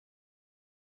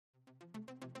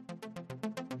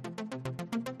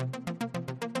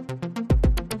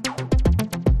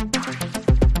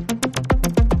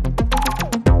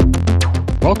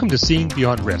Welcome to Seeing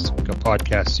Beyond Risk, a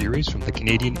podcast series from the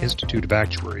Canadian Institute of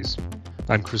Actuaries.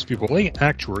 I'm Chris Boulet,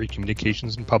 Actuary,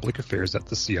 Communications and Public Affairs at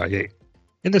the CIA.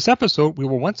 In this episode, we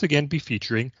will once again be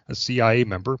featuring a CIA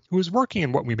member who is working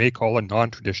in what we may call a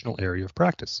non-traditional area of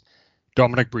practice.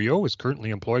 Dominic Brio is currently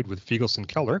employed with Feigelson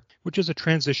Keller, which is a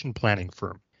transition planning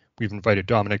firm. We've invited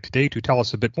Dominic today to tell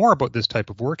us a bit more about this type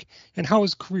of work and how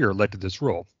his career led to this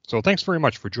role. So thanks very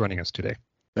much for joining us today.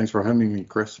 Thanks for having me,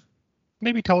 Chris.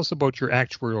 Maybe tell us about your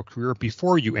actuarial career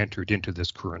before you entered into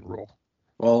this current role.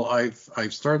 Well,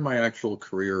 I've started my actual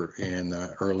career in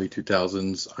early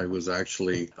 2000s. I was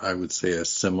actually, I would say, a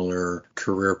similar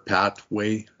career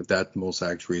pathway that most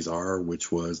actuaries are,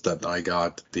 which was that I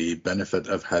got the benefit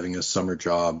of having a summer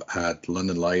job at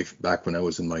London Life back when I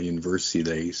was in my university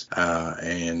days,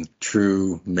 and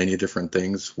through many different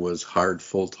things was hired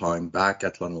full-time back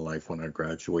at London Life when I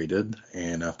graduated.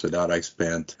 And after that, I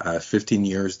spent 15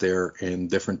 years there in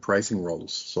different pricing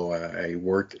roles. So I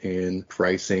worked in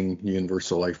pricing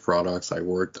universal life products. I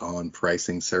worked on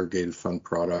pricing segregated fund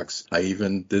products. I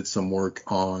even did some work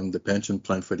on the pension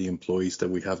plan for the employees that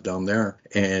we have down there.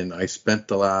 And I spent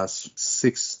the last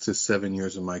 6 to 7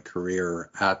 years of my career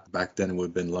at, back then it would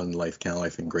have been London Life, Canada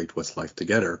Life, and Great West Life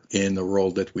together in the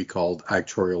role that we called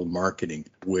actuarial marketing,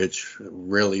 which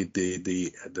really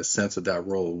the sense of that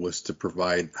role was to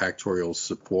provide actuarial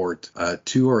support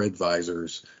to our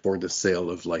advisors for the sale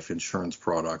of life insurance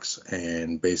products,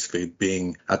 and basically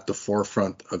being at the forefront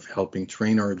of helping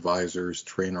train our advisors,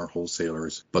 train our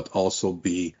wholesalers, but also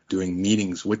be doing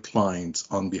meetings with clients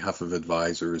on behalf of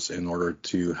advisors in order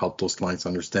to help those clients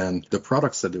understand the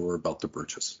products that they were about to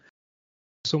purchase.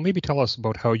 So maybe tell us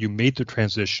about how you made the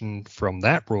transition from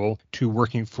that role to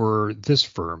working for this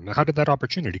firm. How did that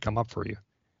opportunity come up for you?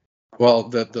 Well,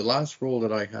 the last role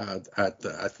that I had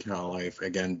at Canada Life,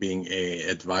 again being a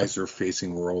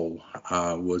advisor-facing role,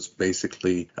 was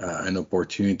basically an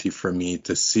opportunity for me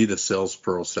to see the sales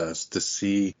process, to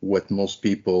see what most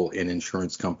people in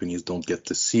insurance companies don't get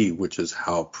to see, which is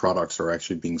how products are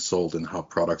actually being sold and how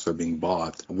products are being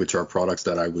bought, which are products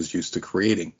that I was used to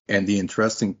creating. And the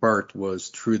interesting part was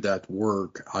through that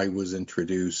work, I was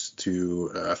introduced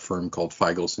to a firm called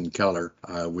Feigelson Keller,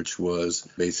 which was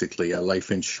basically a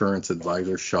life insurance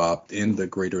advisor shop in the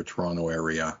Greater Toronto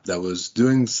area that was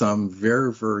doing some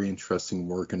very, very interesting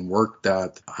work, and work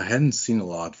that I hadn't seen a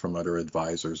lot from other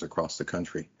advisors across the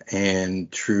country.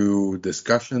 And through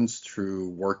discussions, through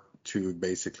work, to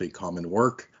basically common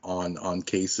work on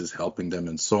cases, helping them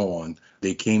and so on,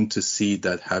 they came to see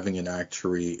that having an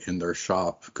actuary in their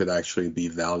shop could actually be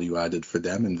value added for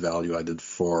them and value added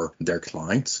for their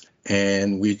clients.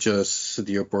 And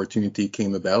the opportunity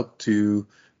came about to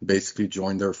basically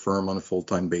joined their firm on a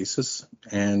full-time basis.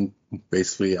 And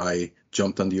basically I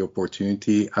jumped on the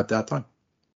opportunity at that time.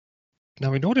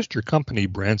 Now, I noticed your company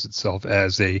brands itself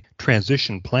as a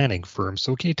transition planning firm.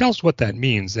 So can you tell us what that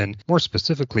means? And more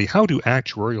specifically, how do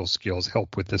actuarial skills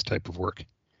help with this type of work?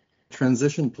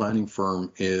 Transition planning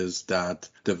firm is that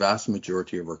the vast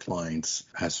majority of our clients,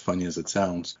 as funny as it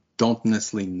sounds, don't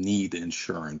necessarily need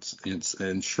insurance.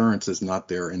 Insurance is not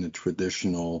there in a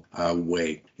traditional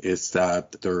way. It's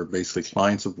that they're basically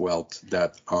clients of wealth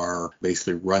that are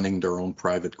basically running their own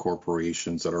private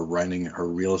corporations, that are running a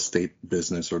real estate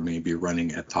business or maybe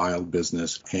running a tile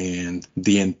business. And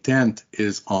the intent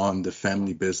is on the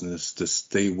family business to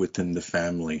stay within the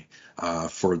family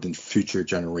for the future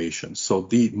generations. So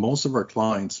most of our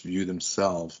clients view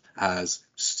themselves as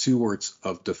stewards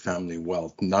of the family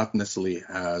wealth, not necessarily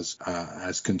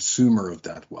as consumer of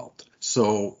that wealth.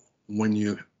 So when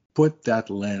you put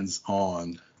that lens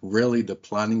on, really the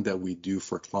planning that we do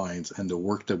for clients and the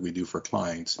work that we do for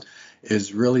clients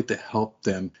is really to help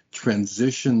them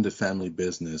transition the family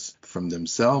business from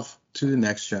themselves to the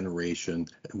next generation.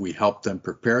 We help them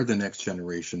prepare the next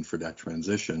generation for that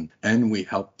transition, and we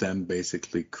help them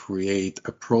basically create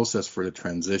a process for the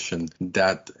transition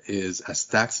that is as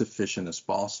tax efficient as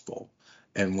possible.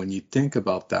 And when you think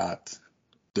about that,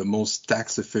 the most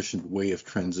tax efficient way of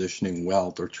transitioning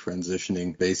wealth or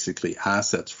transitioning basically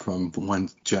assets from one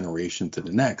generation to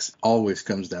the next always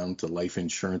comes down to life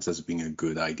insurance as being a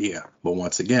good idea. But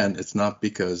once again, it's not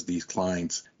because these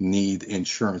clients need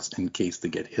insurance in case they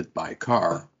get hit by a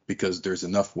car, because there's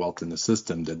enough wealth in the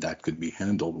system that could be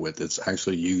handled with. It's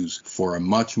actually used for a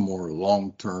much more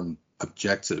long-term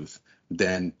objective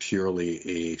than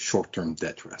purely a short-term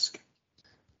debt risk.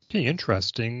 Okay,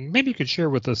 interesting. Maybe you could share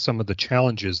with us some of the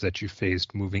challenges that you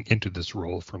faced moving into this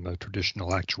role from a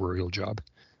traditional actuarial job.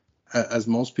 As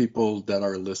most people that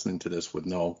are listening to this would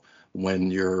know,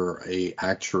 when you're a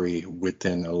actuary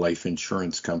within a life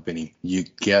insurance company, you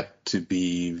get to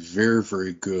be very,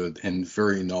 very good and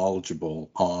very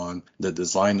knowledgeable on the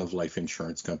design of life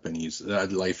insurance companies,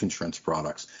 life insurance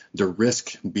products, the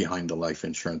risk behind the life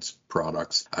insurance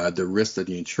products, the risk that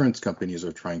the insurance companies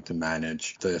are trying to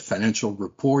manage, the financial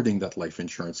reporting that life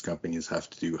insurance companies have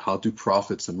to do, how do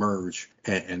profits emerge,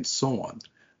 and so on.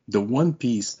 The one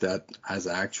piece that as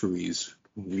actuaries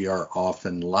we are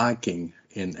often lacking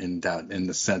in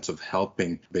the sense of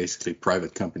helping basically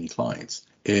private company clients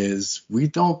is we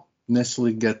don't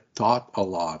necessarily get taught a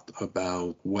lot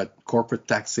about what corporate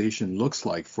taxation looks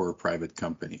like for a private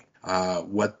company.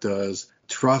 What does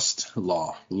trust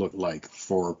law look like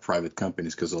for private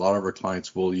companies? Because a lot of our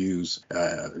clients will use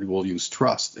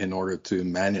trust in order to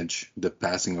manage the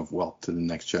passing of wealth to the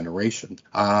next generation.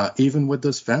 Even what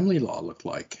does family law look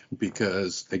like?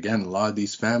 Because again, a lot of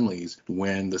these families,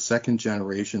 when the second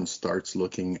generation starts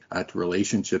looking at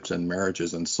relationships and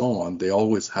marriages and so on, they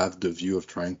always have the view of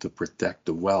trying to protect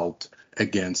the wealth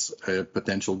against a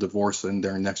potential divorce in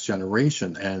their next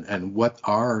generation. And what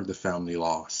are the family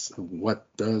laws? What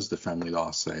does the family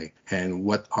law say? And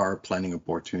what are planning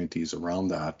opportunities around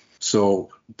that? So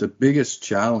the biggest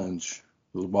challenge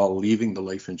while leaving the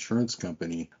life insurance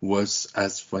company was,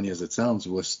 as funny as it sounds,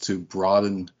 was to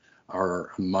broaden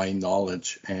my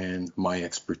knowledge and my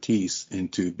expertise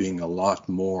into being a lot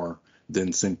more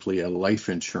than simply a life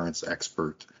insurance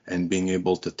expert, and being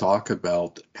able to talk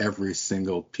about every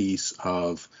single piece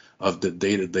of the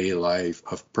day-to-day life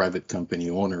of private company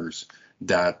owners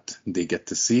that they get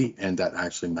to see and that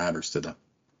actually matters to them.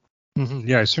 Mm-hmm.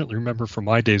 Yeah, I certainly remember from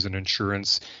my days in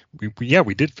insurance, we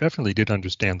definitely did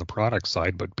understand the product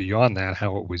side, but beyond that,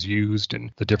 how it was used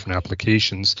and the different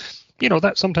applications,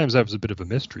 that sometimes that was a bit of a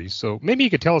mystery. So maybe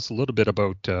you could tell us a little bit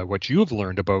about what you have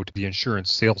learned about the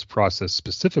insurance sales process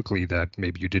specifically that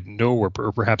maybe you didn't know or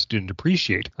perhaps didn't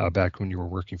appreciate back when you were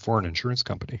working for an insurance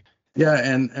company. Yeah,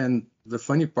 and the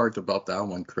funny part about that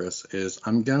one, Chris, is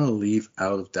I'm gonna leave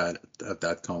out of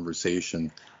that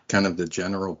conversation kind of the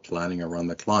general planning around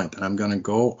the client, and I'm gonna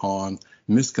go on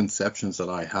misconceptions that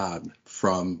I had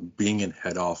from being in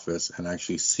head office and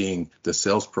actually seeing the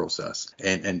sales process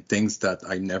and things that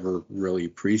I never really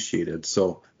appreciated.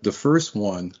 So the first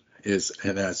one is,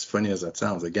 and as funny as that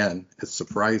sounds, again, it's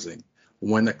surprising.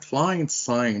 When a client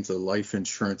signs a life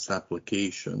insurance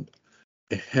application,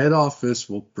 a head office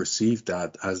will perceive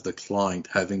that as the client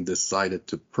having decided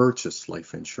to purchase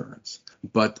life insurance.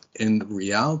 But in the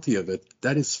reality of it,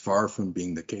 that is far from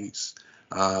being the case.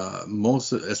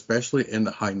 Most, especially in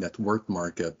the high net worth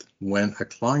market, when a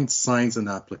client signs an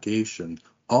application,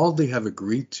 all they have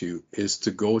agreed to is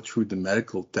to go through the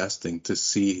medical testing to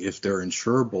see if they're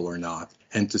insurable or not,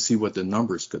 and to see what the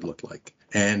numbers could look like.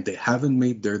 And they haven't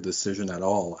made their decision at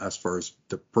all as far as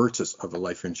the purchase of a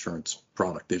life insurance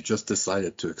product. They've just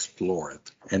decided to explore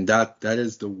it. And that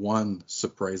is the one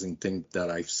surprising thing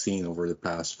that I've seen over the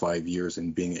past 5 years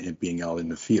in being out in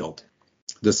the field.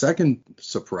 The second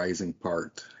surprising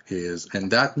part is,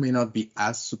 and that may not be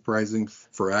as surprising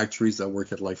for actuaries that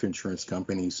work at life insurance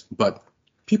companies, but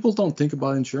people don't think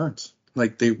about insurance.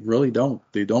 Like, they really don't.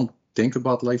 They don't think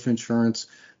about life insurance.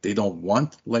 They don't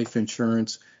want life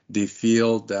insurance. They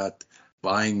feel that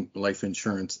buying life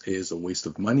insurance is a waste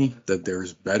of money, that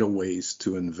there's better ways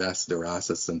to invest their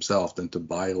assets themselves than to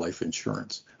buy life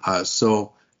insurance.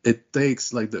 So it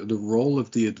takes, like, the role of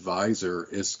the advisor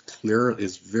is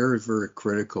very, very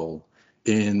critical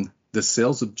in the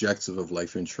sales objective of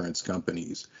life insurance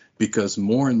companies, because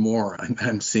more and more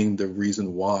I'm seeing the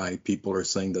reason why people are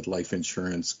saying that life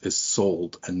insurance is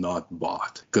sold and not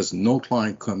bought, because no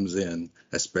client comes in,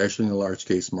 especially in the large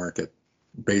case market,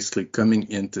 basically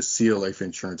coming in to see a life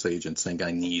insurance agent saying,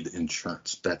 I need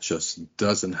insurance. That just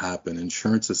doesn't happen.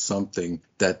 Insurance is something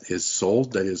that is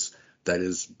sold, that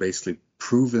is basically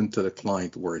proven to the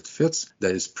client where it fits,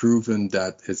 that is proven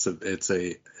that it's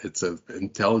a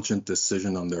intelligent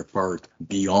decision on their part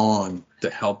beyond to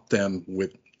help them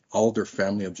with all their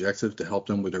family objectives, to help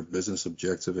them with their business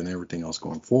objective and everything else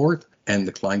going forward. And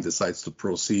the client decides to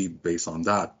proceed based on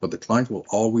that. But the client will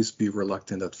always be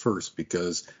reluctant at first,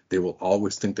 because they will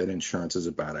always think that insurance is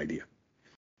a bad idea.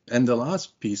 And the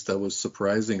last piece that was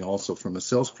surprising also from a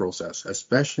sales process,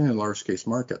 especially in a large case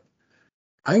market,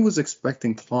 I was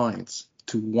expecting clients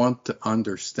to want to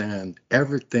understand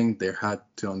everything they had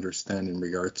to understand in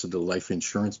regards to the life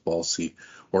insurance policy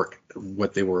or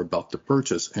what they were about to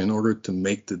purchase in order to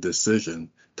make the decision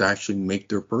to actually make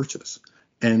their purchase.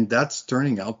 And that's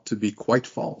turning out to be quite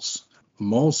false.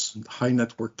 Most high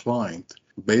net worth clients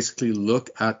basically look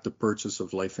at the purchase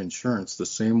of life insurance the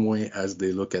same way as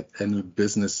they look at any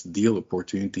business deal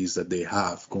opportunities that they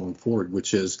have going forward,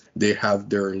 which is they have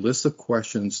their list of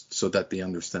questions so that they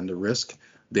understand the risk.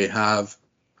 They have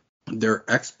their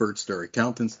experts, their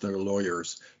accountants, their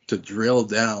lawyers to drill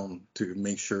down to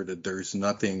make sure that there's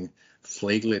nothing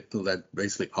flagrant that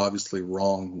basically obviously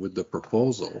wrong with the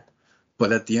proposal.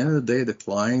 But at the end of the day, the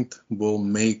client will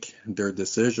make their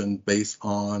decision based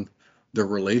on the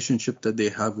relationship that they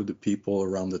have with the people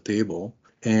around the table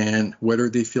and whether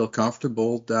they feel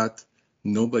comfortable that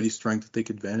nobody's trying to take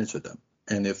advantage of them.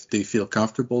 And if they feel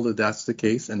comfortable that that's the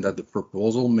case and that the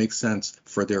proposal makes sense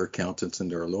for their accountants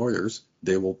and their lawyers,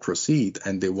 they will proceed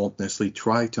and they won't necessarily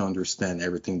try to understand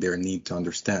everything they need to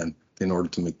understand in order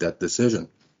to make that decision.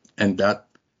 And that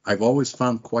I've always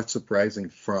found quite surprising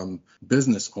from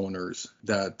business owners,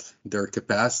 that their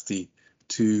capacity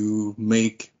to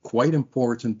make quite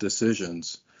important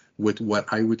decisions with what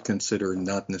I would consider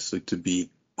not necessarily to be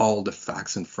all the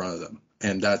facts in front of them.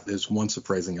 And that is one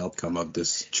surprising outcome of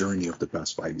this journey of the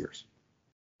past 5 years.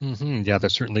 Yeah,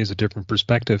 that certainly is a different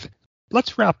perspective.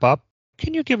 Let's wrap up.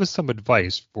 Can you give us some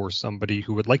advice for somebody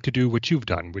who would like to do what you've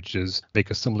done, which is make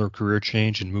a similar career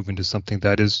change and move into something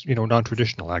that is,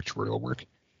 non-traditional actuarial work?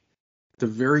 The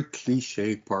very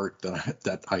cliche part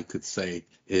that I could say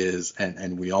is,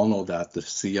 and we all know that the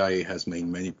CIA has made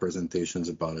many presentations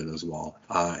about it as well,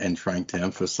 and trying to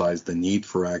emphasize the need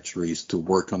for actuaries to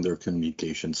work on their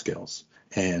communication skills.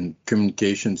 And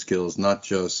communication skills, not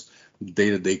just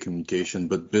day-to-day communication,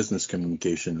 but business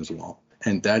communication as well.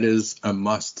 And that is a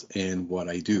must in what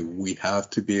I do. We have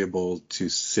to be able to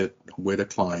sit with a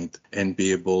client and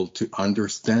be able to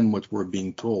understand what we're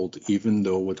being told, even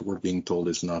though what we're being told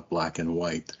is not black and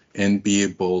white, and be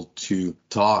able to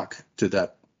talk to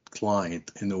that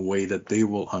client in a way that they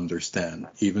will understand.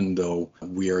 Even though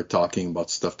we are talking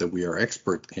about stuff that we are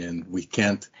expert in, we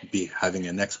can't be having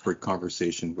an expert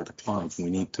conversation with a client. We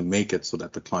need to make it so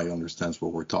that the client understands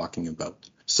what we're talking about.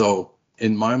 So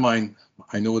in my mind,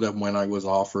 I know that when I was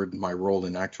offered my role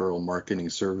in actuarial marketing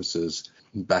services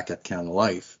back at Canada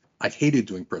Life, I hated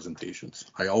doing presentations.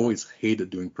 I always hated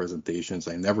doing presentations.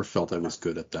 I never felt I was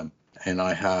good at them. And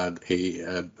I had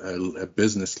a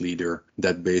business leader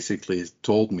that basically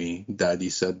told me that he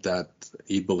said that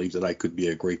he believed that I could be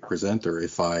a great presenter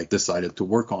if I decided to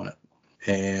work on it.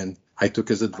 And I took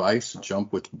his advice,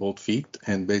 jumped with both feet,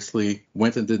 and basically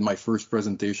went and did my first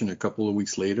presentation a couple of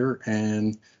weeks later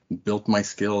and built my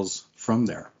skills from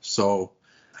there. So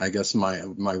I guess my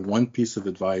one piece of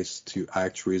advice to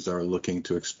actuaries that are looking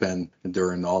to expand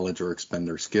their knowledge or expand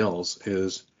their skills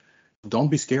is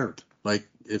don't be scared. Like,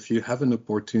 if you have an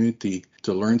opportunity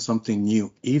to learn something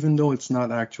new, even though it's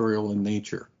not actuarial in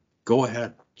nature, go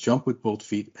ahead, jump with both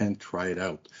feet and try it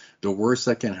out. The worst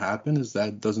that can happen is that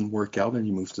it doesn't work out and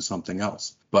you move to something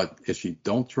else. But if you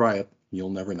don't try it,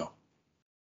 you'll never know.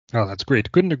 Oh, that's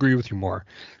great. Couldn't agree with you more.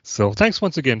 So thanks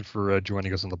once again for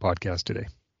joining us on the podcast today.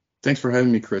 Thanks for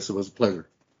having me, Chris. It was a pleasure.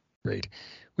 Great.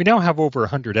 We now have over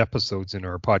 100 episodes in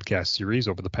our podcast series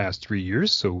over the past 3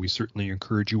 years, so we certainly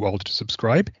encourage you all to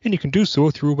subscribe, and you can do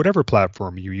so through whatever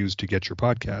platform you use to get your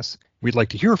podcasts. We'd like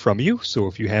to hear from you, so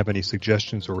if you have any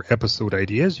suggestions or episode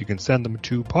ideas, you can send them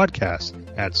to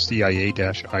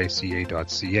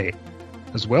podcast@cia-ica.ca.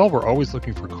 As well, we're always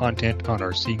looking for content on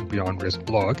our Seeing Beyond Risk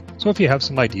blog, so if you have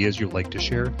some ideas you'd like to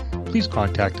share, please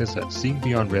contact us at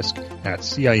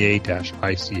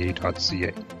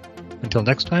seeingbeyondrisk@cia-ica.ca. Until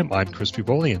next time, I'm Chris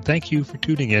Fiboli, and thank you for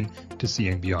tuning in to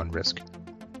Seeing Beyond Risk.